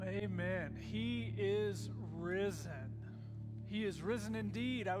Amen. He is risen. He is risen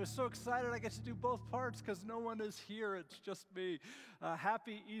indeed. I was so excited I get to do both parts because no one is here. It's just me.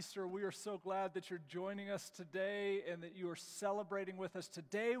 Happy Easter. We are so glad that you're joining us today and that you are celebrating with us.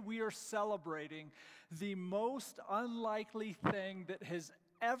 Today we are celebrating the most unlikely thing that has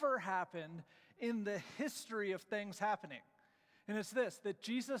ever happened in the history of things happening. And it's this, that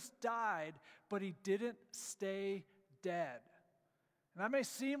Jesus died, but he didn't stay dead. And that may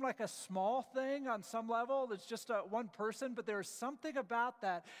seem like a small thing on some level. It's just one person, but there is something about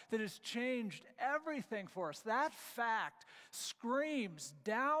that that has changed everything for us. That fact screams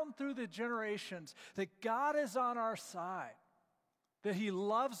down through the generations that God is on our side, that he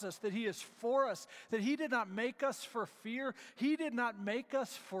loves us, that he is for us, that he did not make us for fear. He did not make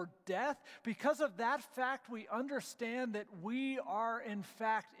us for death. Because of that fact, we understand that we are, in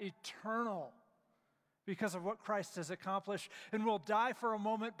fact, eternal, because of what Christ has accomplished, and we'll die for a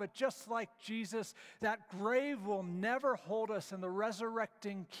moment, but just like Jesus, that grave will never hold us, and the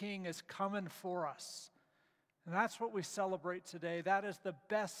resurrecting King is coming for us. And that's what we celebrate today. That is the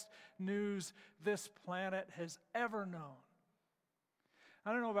best news this planet has ever known.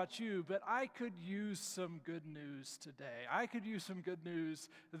 I don't know about you, but I could use some good news today. I could use some good news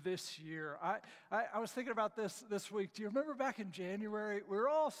this year. I was thinking about this week. Do you remember back in January? We were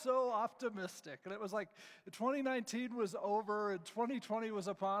all so optimistic. And it was like 2019 was over and 2020 was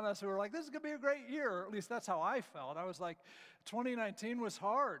upon us. We were like, this is going to be a great year. Or at least that's how I felt. I was like, 2019 was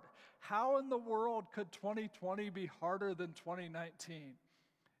hard. How in the world could 2020 be harder than 2019?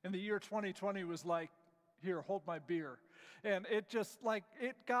 And the year 2020 was like, here, hold my beer. And it just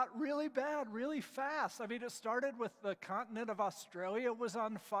it got really bad really fast. I mean, it started with the continent of Australia was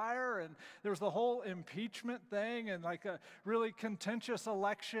on fire, and there was the whole impeachment thing and like a really contentious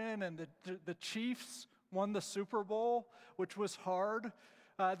election, and the Chiefs won the Super Bowl, which was hard.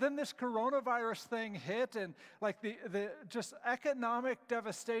 Then this coronavirus thing hit, and like the just economic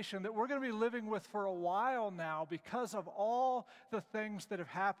devastation that we're going to be living with for a while now because of all the things that have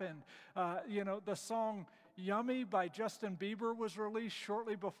happened. The song "Yummy" by Justin Bieber was released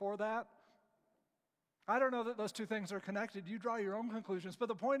shortly before that. I don't know that those two things are connected. You draw your own conclusions. But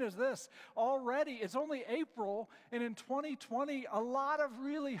the point is this. Already, it's only April, and in 2020, a lot of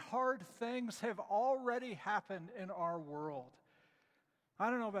really hard things have already happened in our world. I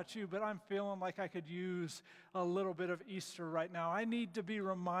don't know about you, but I'm feeling like I could use a little bit of Easter right now. I need to be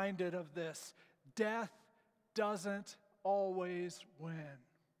reminded of this. Death doesn't always win.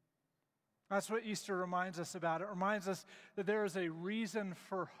 That's what Easter reminds us about. It reminds us that there is a reason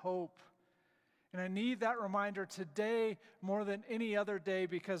for hope. And I need that reminder today more than any other day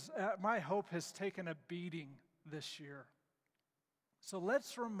because my hope has taken a beating this year. So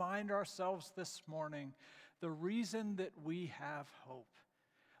let's remind ourselves this morning the reason that we have hope.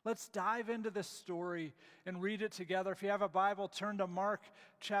 Let's dive into this story and read it together. If you have a Bible, turn to Mark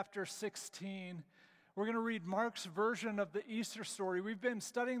chapter 16. We're going to read Mark's version of the Easter story. We've been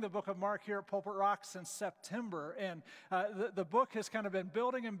studying the book of Mark here at Pulpit Rock since September, and the book has kind of been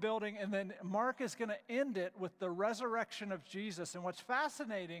building and building, and then Mark is going to end it with the resurrection of Jesus. And what's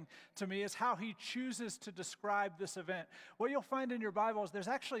fascinating to me is how he chooses to describe this event. What you'll find in your Bible is there's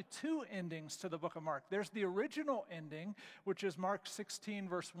actually two endings to the book of Mark. There's the original ending, which is Mark 16,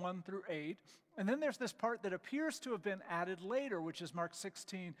 verse 1 through 8. And then there's this part that appears to have been added later, which is Mark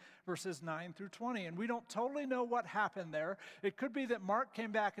 16, verses 9 through 20. And we don't totally know what happened there. It could be that Mark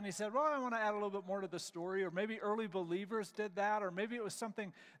came back and he said, well, I want to add a little bit more to the story. Or maybe early believers did that. Or maybe it was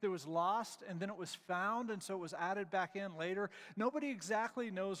something that was lost and then it was found and so it was added back in later. Nobody exactly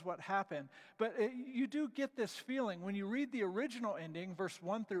knows what happened. But you do get this feeling when you read the original ending, verse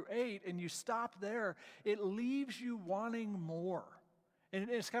 1 through 8, and you stop there, it leaves you wanting more. And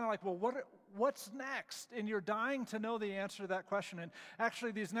it's kind of like, well, what's next? And you're dying to know the answer to that question. And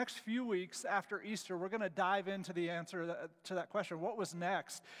actually, these next few weeks after Easter, we're going to dive into the answer to that question. What was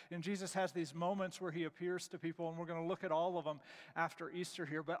next? And Jesus has these moments where he appears to people, and we're going to look at all of them after Easter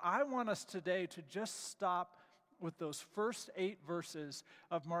here. But I want us today to just stop with those first 8 verses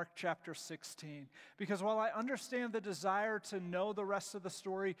of Mark chapter 16. Because while I understand the desire to know the rest of the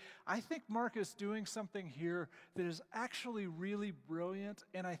story, I think Mark is doing something here that is actually really brilliant,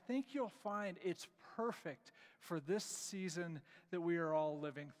 and I think you'll find it's perfect for this season that we are all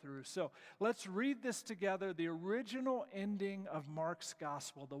living through. So let's read this together, the original ending of Mark's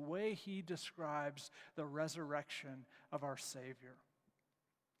gospel, the way he describes the resurrection of our Savior.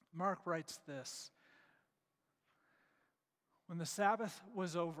 Mark writes this. When the Sabbath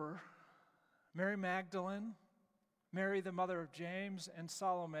was over, Mary Magdalene, Mary the mother of James, and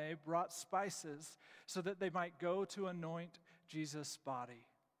Salome brought spices so that they might go to anoint Jesus' body.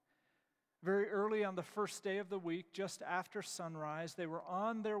 Very early on the first day of the week, just after sunrise, they were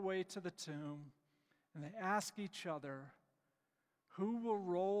on their way to the tomb, and they asked each other, "Who will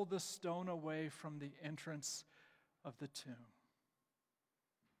roll the stone away from the entrance of the tomb?"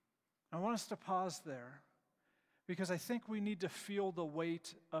 I want us to pause there because I think we need to feel the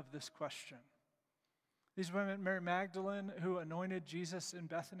weight of this question. These women, Mary Magdalene, who anointed Jesus in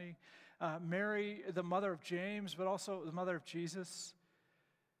Bethany, Mary, the mother of James, but also the mother of Jesus.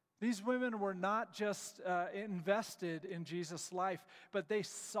 These women were not just invested in Jesus' life, but they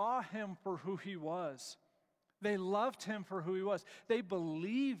saw him for who he was. They loved him for who he was. They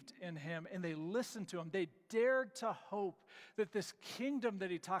believed in him and they listened to him. They dared to hope that this kingdom that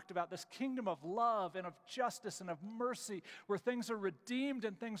he talked about, this kingdom of love and of justice and of mercy, where things are redeemed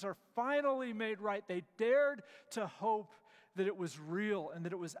and things are finally made right, they dared to hope that it was real and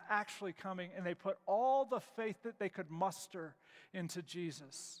that it was actually coming, and they put all the faith that they could muster into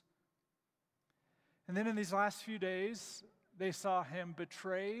Jesus. And then in these last few days, they saw him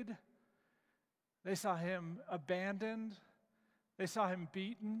betrayed. They saw him abandoned. They saw him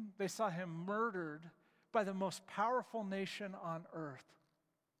beaten. They saw him murdered by the most powerful nation on earth.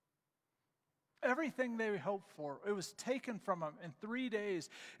 Everything they hoped for, it was taken from them in 3 days.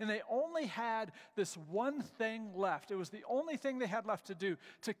 And they only had this one thing left. It was the only thing they had left to do,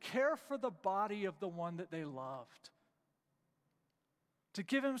 to care for the body of the one that they loved. To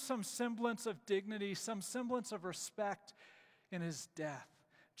give him some semblance of dignity, some semblance of respect in his death.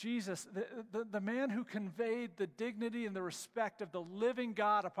 Jesus, the man who conveyed the dignity and the respect of the living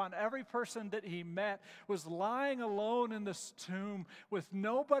God upon every person that he met, was lying alone in this tomb with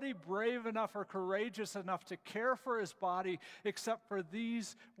nobody brave enough or courageous enough to care for his body except for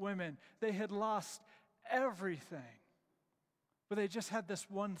these women. They had lost everything, but they just had this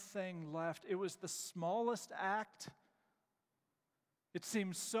one thing left. It was the smallest act. It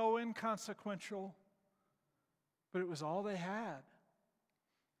seemed so inconsequential, but it was all they had.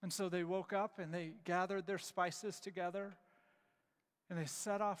 And so they woke up and they gathered their spices together and they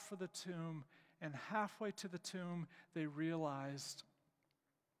set off for the tomb. And halfway to the tomb, they realized,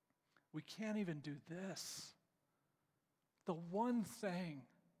 we can't even do this. The one thing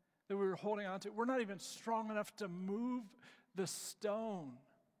that we were holding on to, we're not even strong enough to move the stone.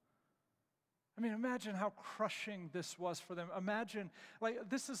 I mean, imagine how crushing this was for them. Imagine,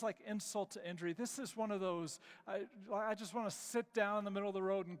 this is like insult to injury. This is one of those, I just want to sit down in the middle of the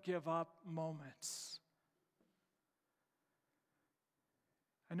road and give up moments.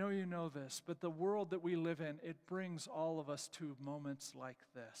 I know you know this, but the world that we live in, it brings all of us to moments like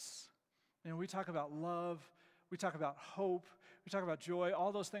this. And we talk about love, we talk about hope, we talk about joy,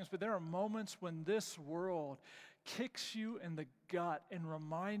 all those things, but there are moments when this world kicks you in the gut and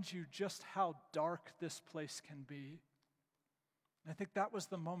reminds you just how dark this place can be. And I think that was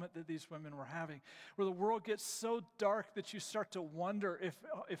the moment that these women were having, where the world gets so dark that you start to wonder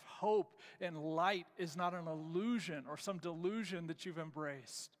if hope and light is not an illusion or some delusion that you've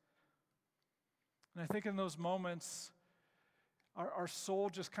embraced. And I think in those moments, our soul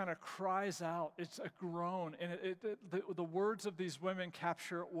just kind of cries out. It's a groan. And the words of these women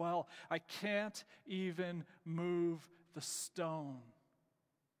capture it well. I can't even move the stone.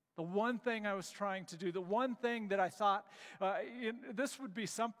 The one thing I was trying to do, the one thing that I thought, this would be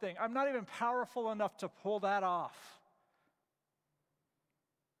something. I'm not even powerful enough to pull that off.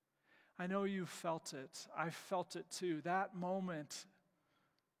 I know you felt it. I felt it too. That moment,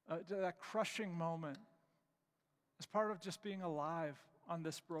 that crushing moment, is part of just being alive on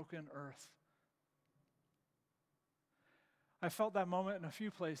this broken earth. I felt that moment in a few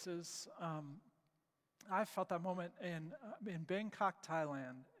places. I felt that moment in Bangkok,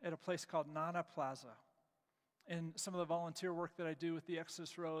 Thailand, at a place called Nana Plaza. In some of the volunteer work that I do with the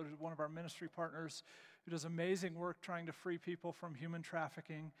Exodus Road, one of our ministry partners who does amazing work trying to free people from human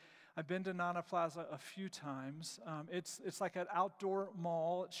trafficking. I've been to Nana Plaza a few times. It's like an outdoor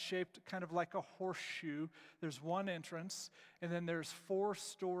mall. It's shaped kind of like a horseshoe. There's one entrance, and then there's 4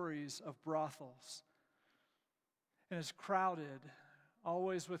 stories of brothels. And it's crowded,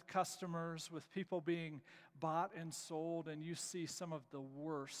 always with customers, with people being bought and sold, and you see some of the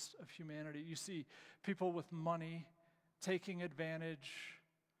worst of humanity. You see people with money taking advantage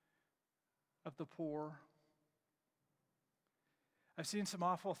of the poor. I've seen some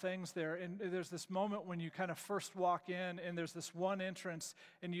awful things there, and there's this moment when you kind of first walk in, and there's this one entrance,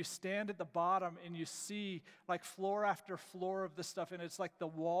 and you stand at the bottom, and you see like floor after floor of this stuff, and it's like the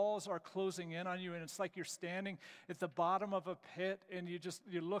walls are closing in on you, and it's like you're standing at the bottom of a pit, and you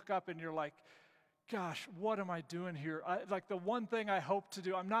look up, and you're like, gosh, what am I doing here? Like the one thing I hope to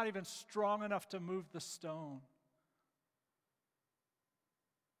do, I'm not even strong enough to move the stone.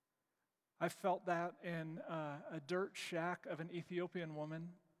 I felt that in a dirt shack of an Ethiopian woman,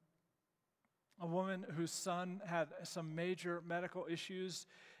 a woman whose son had some major medical issues,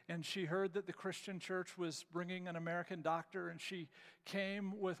 and she heard that the Christian church was bringing an American doctor, and she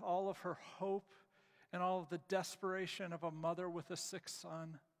came with all of her hope and all of the desperation of a mother with a sick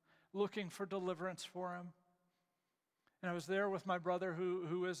son, looking for deliverance for him. And I was there with my brother,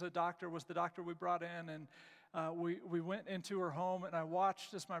 who is a doctor, was the doctor we brought in, and we went into her home, and I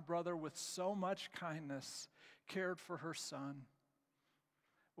watched as my brother, with so much kindness, cared for her son.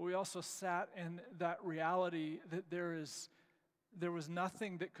 But we also sat in that reality that there was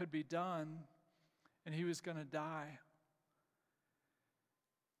nothing that could be done, and he was going to die.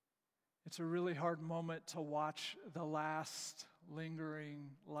 It's a really hard moment to watch the last lingering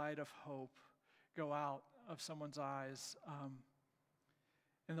light of hope go out of someone's eyes.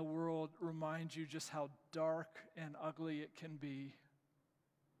 And the world reminds you just how dark and ugly it can be.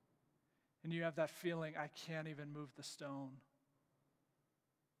 And you have that feeling, I can't even move the stone.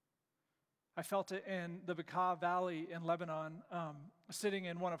 I felt it in the Bekaa Valley in Lebanon, sitting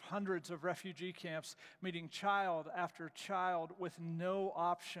in one of hundreds of refugee camps, meeting child after child with no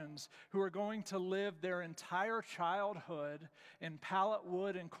options, who are going to live their entire childhood in pallet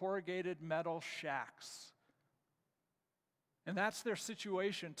wood and corrugated metal shacks. And that's their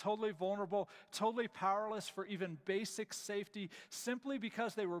situation, totally vulnerable, totally powerless for even basic safety, simply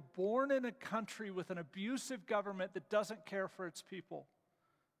because they were born in a country with an abusive government that doesn't care for its people.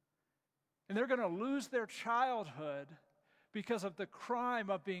 And they're going to lose their childhood because of the crime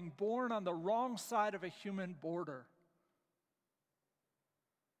of being born on the wrong side of a human border.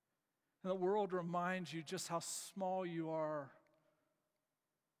 And the world reminds you just how small you are.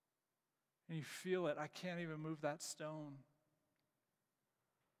 And you feel it. I can't even move that stone.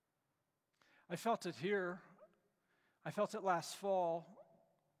 I felt it here. I felt it last fall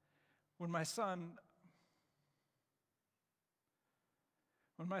when my son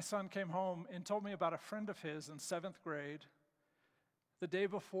came home and told me about a friend of his in 7th grade. The day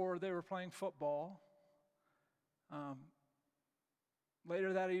before they were playing football,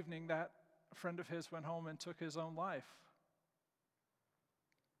 later that evening, that friend of his went home and took his own life.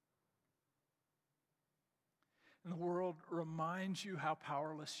 And the world reminds you how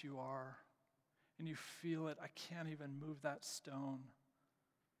powerless you are. And you feel it. I can't even move that stone.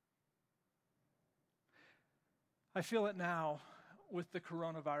 I feel it now with the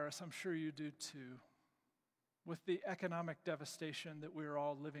coronavirus. I'm sure you do too. With the economic devastation that we're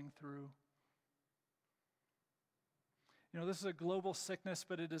all living through. You know, this is a global sickness,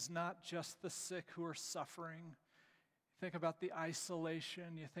 but it is not just the sick who are suffering. Think about the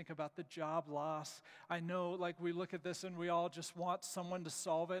isolation, you think about the job loss. I know, like, we look at this and we all just want someone to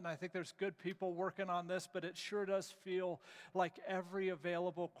solve it, and I think there's good people working on this, but it sure does feel like every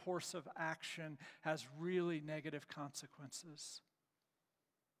available course of action has really negative consequences.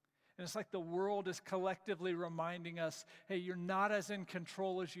 And it's like the world is collectively reminding us, hey, you're not as in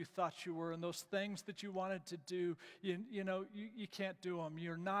control as you thought you were, and those things that you wanted to do, you can't do them.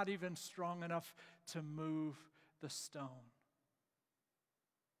 You're not even strong enough to move the stone.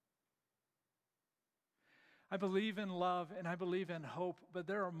 I believe in love and I believe in hope, but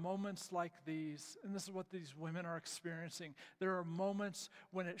there are moments like these, and this is what these women are experiencing. There are moments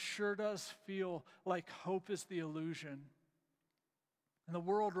when it sure does feel like hope is the illusion. And the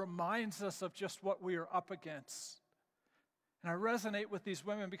world reminds us of just what we are up against. And I resonate with these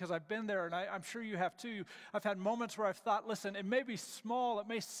women because I've been there, and I'm sure you have too. I've had moments where I've thought, listen, it may be small, it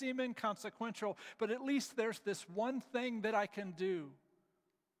may seem inconsequential, but at least there's this one thing that I can do.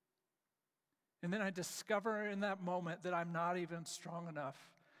 And then I discover in that moment that I'm not even strong enough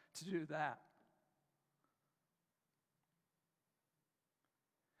to do that.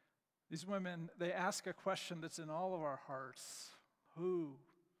 These women, they ask a question that's in all of our hearts. Who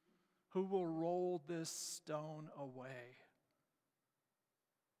will roll this stone away?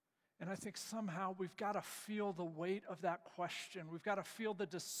 And I think somehow we've got to feel the weight of that question. We've got to feel the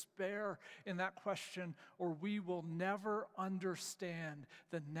despair in that question, or we will never understand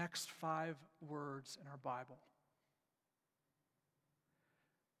the next 5 words in our Bible.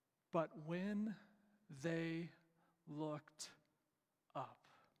 But when they looked up.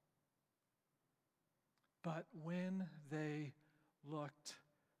 But when they looked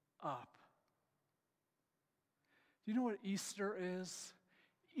up. Do you know what Easter is?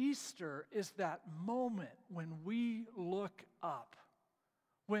 Easter is that moment when we look up.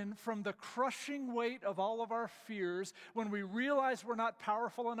 When from the crushing weight of all of our fears, when we realize we're not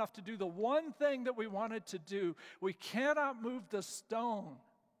powerful enough to do the one thing that we wanted to do, we cannot move the stone.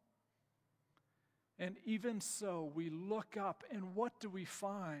 And even so, we look up, and what do we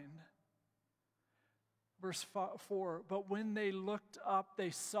find? Verse 4, but when they looked up,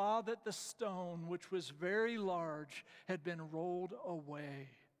 they saw that the stone, which was very large, had been rolled away.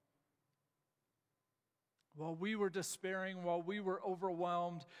 While we were despairing, while we were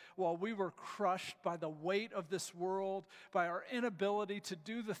overwhelmed, while we were crushed by the weight of this world, by our inability to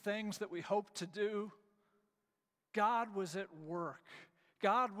do the things that we hope to do, God was at work.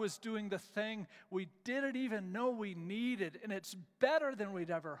 God was doing the thing we didn't even know we needed, and it's better than we'd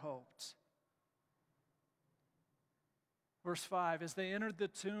ever hoped. Verse 5, as they entered the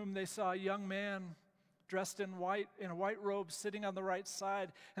tomb, they saw a young man dressed in a white robe sitting on the right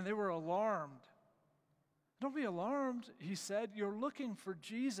side, and they were alarmed. Don't be alarmed, he said. You're looking for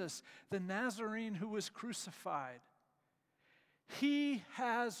Jesus, the Nazarene who was crucified. He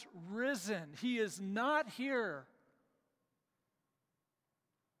has risen. He is not here.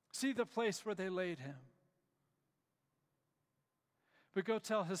 See the place where they laid him. But go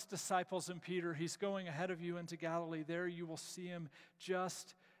tell his disciples and Peter, he's going ahead of you into Galilee. There you will see him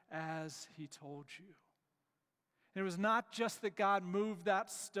just as he told you. And it was not just that God moved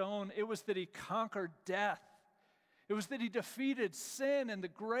that stone, it was that he conquered death. It was that he defeated sin and the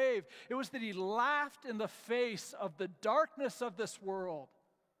grave. It was that he laughed in the face of the darkness of this world.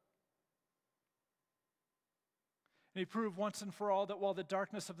 And he proved once and for all that while the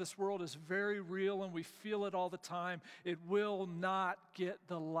darkness of this world is very real and we feel it all the time, it will not get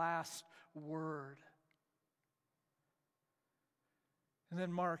the last word. And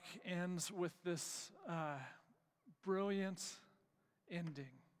then Mark ends with this brilliant ending.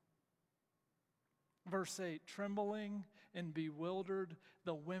 Verse 8, trembling and bewildered,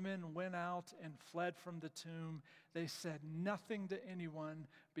 the women went out and fled from the tomb. They said nothing to anyone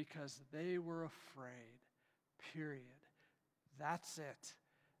because they were afraid. Period. That's it.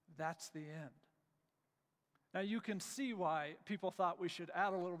 That's the end. Now you can see why people thought we should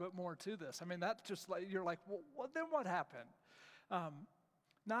add a little bit more to this. I mean, that's just like, you're like, well, then what happened?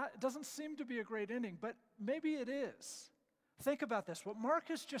 It doesn't seem to be a great ending, but maybe it is. Think about this. What Mark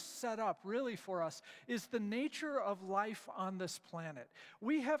has just set up really for us is the nature of life on this planet.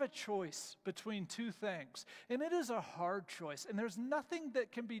 We have a choice between two things, and it is a hard choice, and there's nothing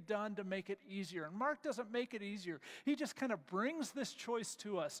that can be done to make it easier. And Mark doesn't make it easier. He just kind of brings this choice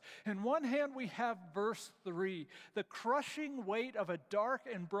to us. In one hand, we have verse 3, the crushing weight of a dark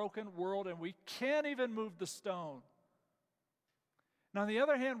and broken world, and we can't even move the stone. Now, on the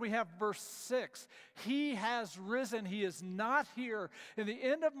other hand, we have verse 6. He has risen. He is not here. And the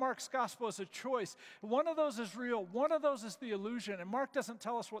end of Mark's gospel is a choice. One of those is real. One of those is the illusion. And Mark doesn't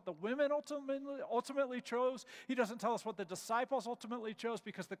tell us what the women ultimately chose. He doesn't tell us what the disciples ultimately chose,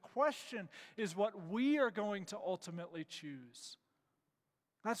 because the question is what we are going to ultimately choose.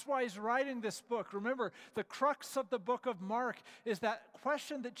 That's why he's writing this book. Remember, the crux of the book of Mark is that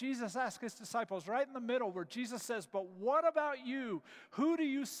question that Jesus asked his disciples right in the middle, where Jesus says, but what about you? Who do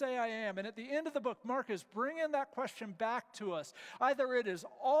you say I am? And at the end of the book, Mark is bringing that question back to us. Either it is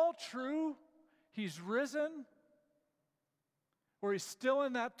all true, he's risen, or he's still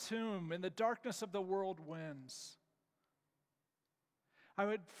in that tomb and the darkness of the world wins. I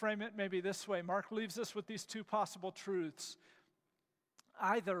would frame it maybe this way. Mark leaves us with these two possible truths.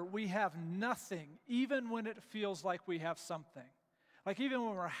 Either we have nothing, even when it feels like we have something. Like even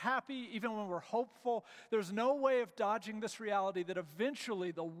when we're happy, even when we're hopeful, there's no way of dodging this reality that eventually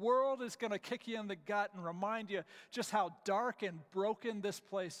the world is going to kick you in the gut and remind you just how dark and broken this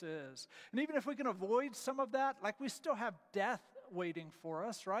place is. And even if we can avoid some of that, like we still have death waiting for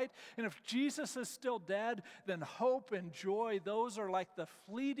us, right? And if Jesus is still dead, then hope and joy, those are like the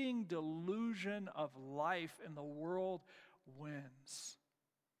fleeting delusion of life, and the world wins.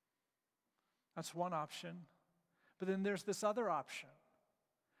 That's one option. But then there's this other option,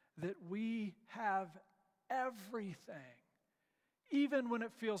 that we have everything. Even when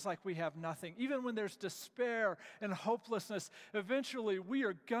it feels like we have nothing, even when there's despair and hopelessness, eventually we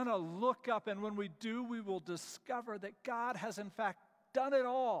are going to look up, and when we do, we will discover that God has in fact done it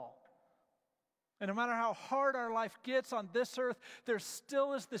all. And no matter how hard our life gets on this earth, there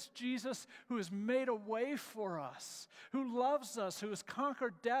still is this Jesus who has made a way for us, who loves us, who has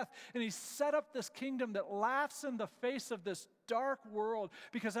conquered death, and he's set up this kingdom that laughs in the face of this dark world,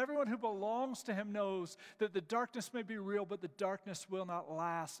 because everyone who belongs to him knows that the darkness may be real, but the darkness will not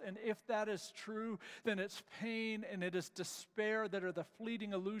last. And if that is true, then it's pain and it is despair that are the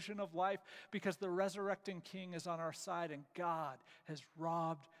fleeting illusion of life, because the resurrecting King is on our side and God has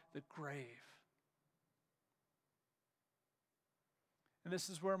robbed the grave. And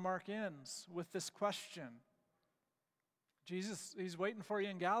this is where Mark ends, with this question. Jesus, he's waiting for you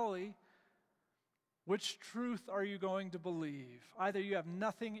in Galilee. Which truth are you going to believe? Either you have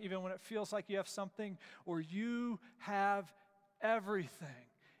nothing, even when it feels like you have something, or you have everything.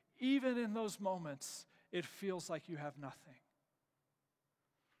 Even in those moments, it feels like you have nothing.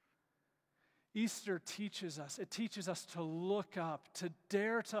 Easter teaches us to look up, to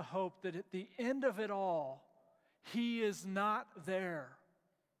dare to hope that at the end of it all, He is not there.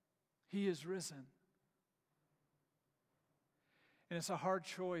 He is risen. And it's a hard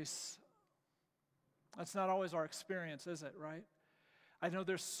choice. That's not always our experience, is it, right? I know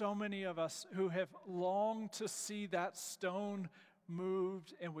there's so many of us who have longed to see that stone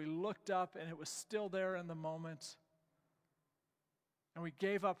moved, and we looked up and it was still there in the moment. And we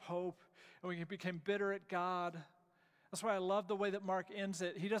gave up hope, and we became bitter at God. That's why I love the way that Mark ends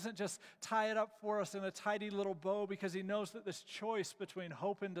it. He doesn't just tie it up for us in a tidy little bow, because he knows that this choice between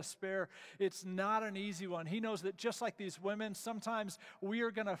hope and despair, it's not an easy one. He knows that just like these women, sometimes we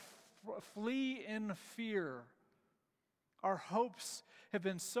are going to flee in fear. Our hopes have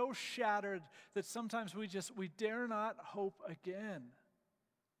been so shattered that sometimes we dare not hope again.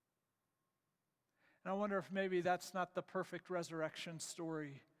 And I wonder if maybe that's not the perfect resurrection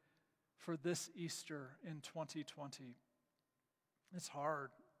story for this Easter in 2020. It's hard.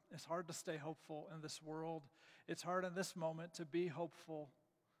 It's hard to stay hopeful in this world. It's hard in this moment to be hopeful.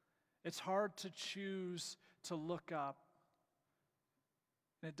 It's hard to choose to look up.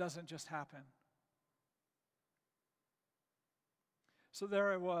 And it doesn't just happen. So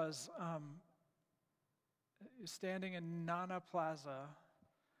there I was, standing in Nana Plaza,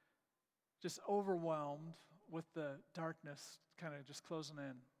 just overwhelmed with the darkness kind of just closing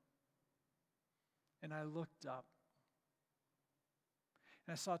in. And I looked up.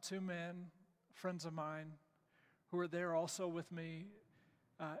 And I saw two men, friends of mine, who were there also with me,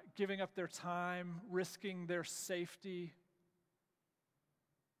 giving up their time, risking their safety,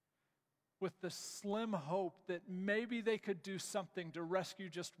 with the slim hope that maybe they could do something to rescue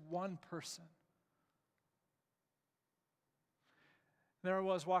just one person. There I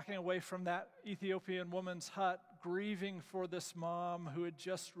was, walking away from that Ethiopian woman's hut, grieving for this mom who had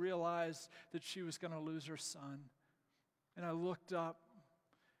just realized that she was going to lose her son. And I looked up,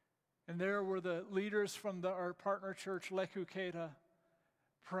 and there were the leaders from our partner church, Lekuketa,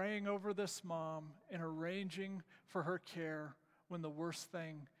 praying over this mom and arranging for her care when the worst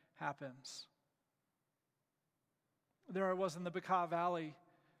thing happens. There I was in the Bekaa Valley,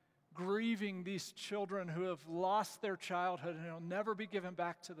 grieving these children who have lost their childhood and it'll never be given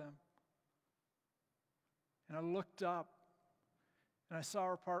back to them. And I looked up and I saw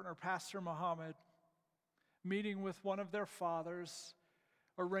our partner, Pastor Muhammad, meeting with one of their fathers,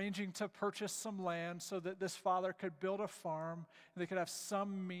 arranging to purchase some land so that this father could build a farm and they could have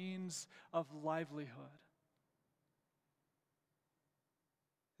some means of livelihood.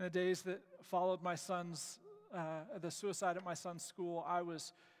 In the days that followed the suicide at my son's school, I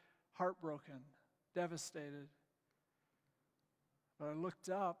was heartbroken, devastated. But I looked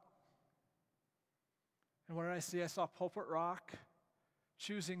up, and what did I see? I saw Pulpit Rock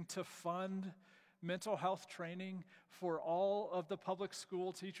choosing to fund mental health training for all of the public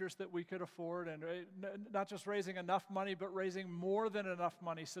school teachers that we could afford, and not just raising enough money, but raising more than enough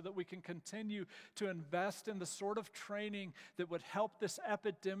money so that we can continue to invest in the sort of training that would help this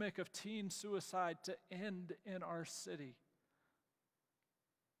epidemic of teen suicide to end in our city.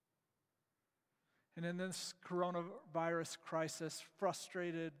 And in this coronavirus crisis,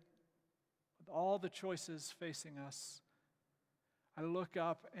 frustrated with all the choices facing us, I look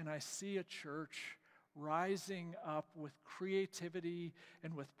up and I see a church rising up with creativity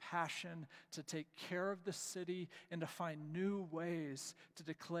and with passion to take care of the city and to find new ways to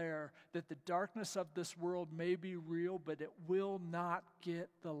declare that the darkness of this world may be real, but it will not get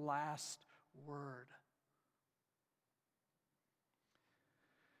the last word.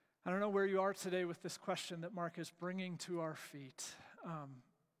 I don't know where you are today with this question that Mark is bringing to our feet.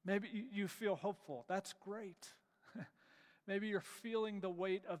 Maybe you feel hopeful. That's great. Maybe you're feeling the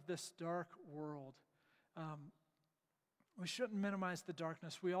weight of this dark world. We shouldn't minimize the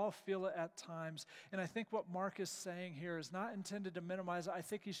darkness. We all feel it at times. And I think what Mark is saying here is not intended to minimize it. I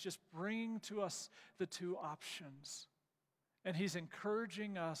think he's just bringing to us the two options. And he's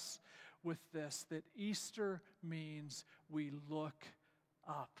encouraging us with this, that Easter means we look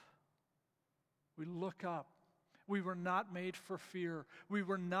up. We look up. We were not made for fear. We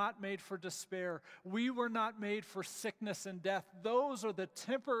were not made for despair. We were not made for sickness and death. Those are the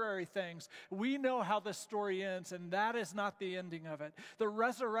temporary things. We know how the story ends, and that is not the ending of it. The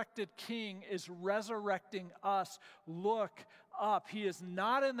resurrected King is resurrecting us. Look up. He is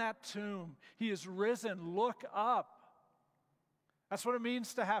not in that tomb. He is risen. Look up. That's what it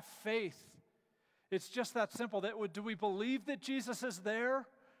means to have faith. It's just that simple. Do we believe that Jesus is there,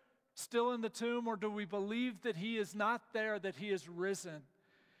 still in the tomb, or do we believe that he is not there, that he is risen?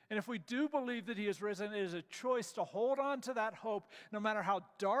 And if we do believe that he is risen, it is a choice to hold on to that hope no matter how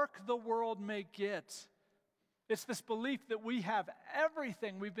dark the world may get. It's this belief that we have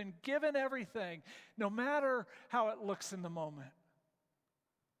everything, we've been given everything, no matter how it looks in the moment.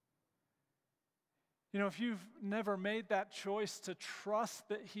 You know, if you've never made that choice to trust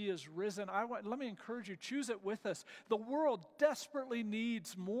that he is risen, let me encourage you, choose it with us. The world desperately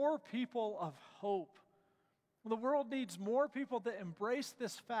needs more people of hope. The world needs more people that embrace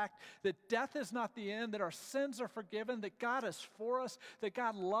this fact that death is not the end, that our sins are forgiven, that God is for us, that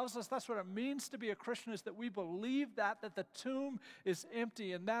God loves us. That's what it means to be a Christian, is that we believe that the tomb is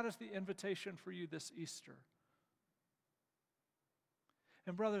empty, and that is the invitation for you this Easter.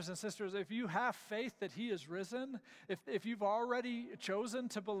 And brothers and sisters, if you have faith that he is risen, if you've already chosen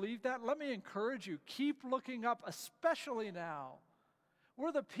to believe that, let me encourage you, keep looking up, especially now.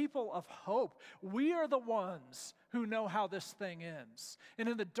 We're the people of hope. We are the ones who know how this thing ends. And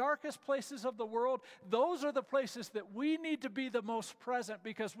in the darkest places of the world, those are the places that we need to be the most present,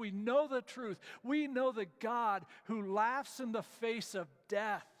 because we know the truth. We know the God who laughs in the face of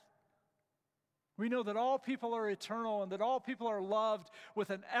death. We know that all people are eternal and that all people are loved with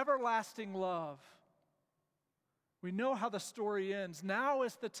an everlasting love. We know how the story ends. Now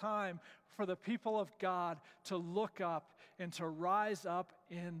is the time for the people of God to look up and to rise up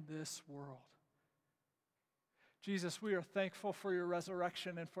in this world. Jesus, we are thankful for your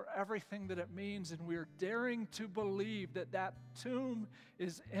resurrection and for everything that it means, and we are daring to believe that that tomb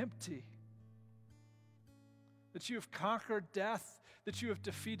is empty, that you have conquered death, that you have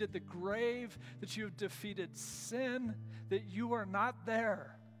defeated the grave, that you have defeated sin, that you are not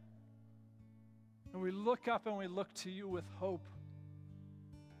there. And we look up and we look to you with hope.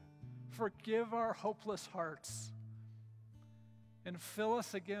 Forgive our hopeless hearts and fill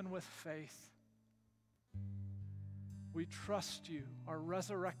us again with faith. We trust you, our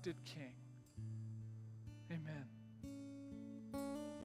resurrected King. Amen.